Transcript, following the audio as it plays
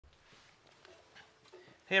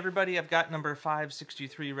Hey everybody, I've got number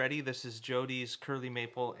 563 ready. This is Jody's Curly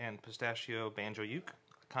Maple and Pistachio Banjo Uke,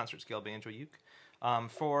 concert scale banjo uke.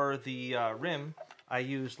 For the rim, I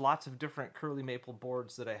used lots of different Curly Maple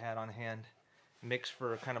boards that I had on hand, mixed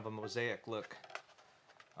for kind of a mosaic look.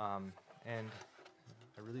 And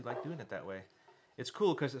I really like doing it that way. It's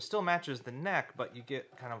cool because it still matches the neck, but you get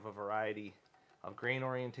kind of a variety of grain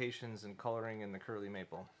orientations and coloring in the Curly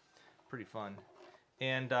Maple. Pretty fun.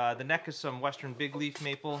 And the neck is some Western Big Leaf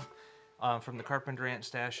Maple from the Carpenter Ant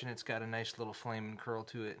Stash, and it's got a nice little flame and curl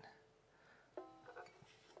to it.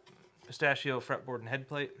 Pistachio fretboard and head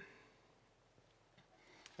plate.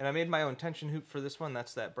 And I made my own tension hoop for this one.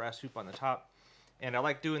 That's that brass hoop on the top. And I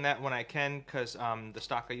like doing that when I can because the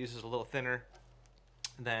stock I use is a little thinner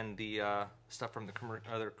than the stuff from the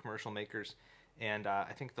other commercial makers. And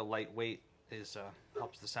I think the light weight is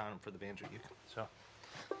helps the sound for the banjo uke. So.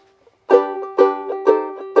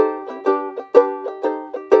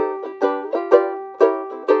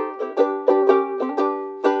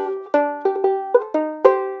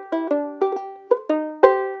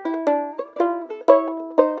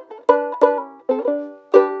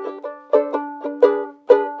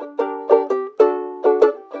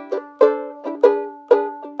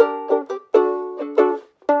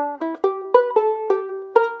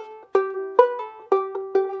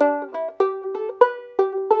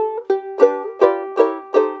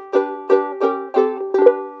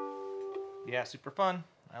 Yeah, super fun.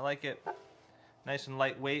 I like it. Nice and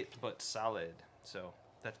lightweight, but solid. So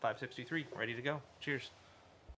that's 563, ready to go. Cheers.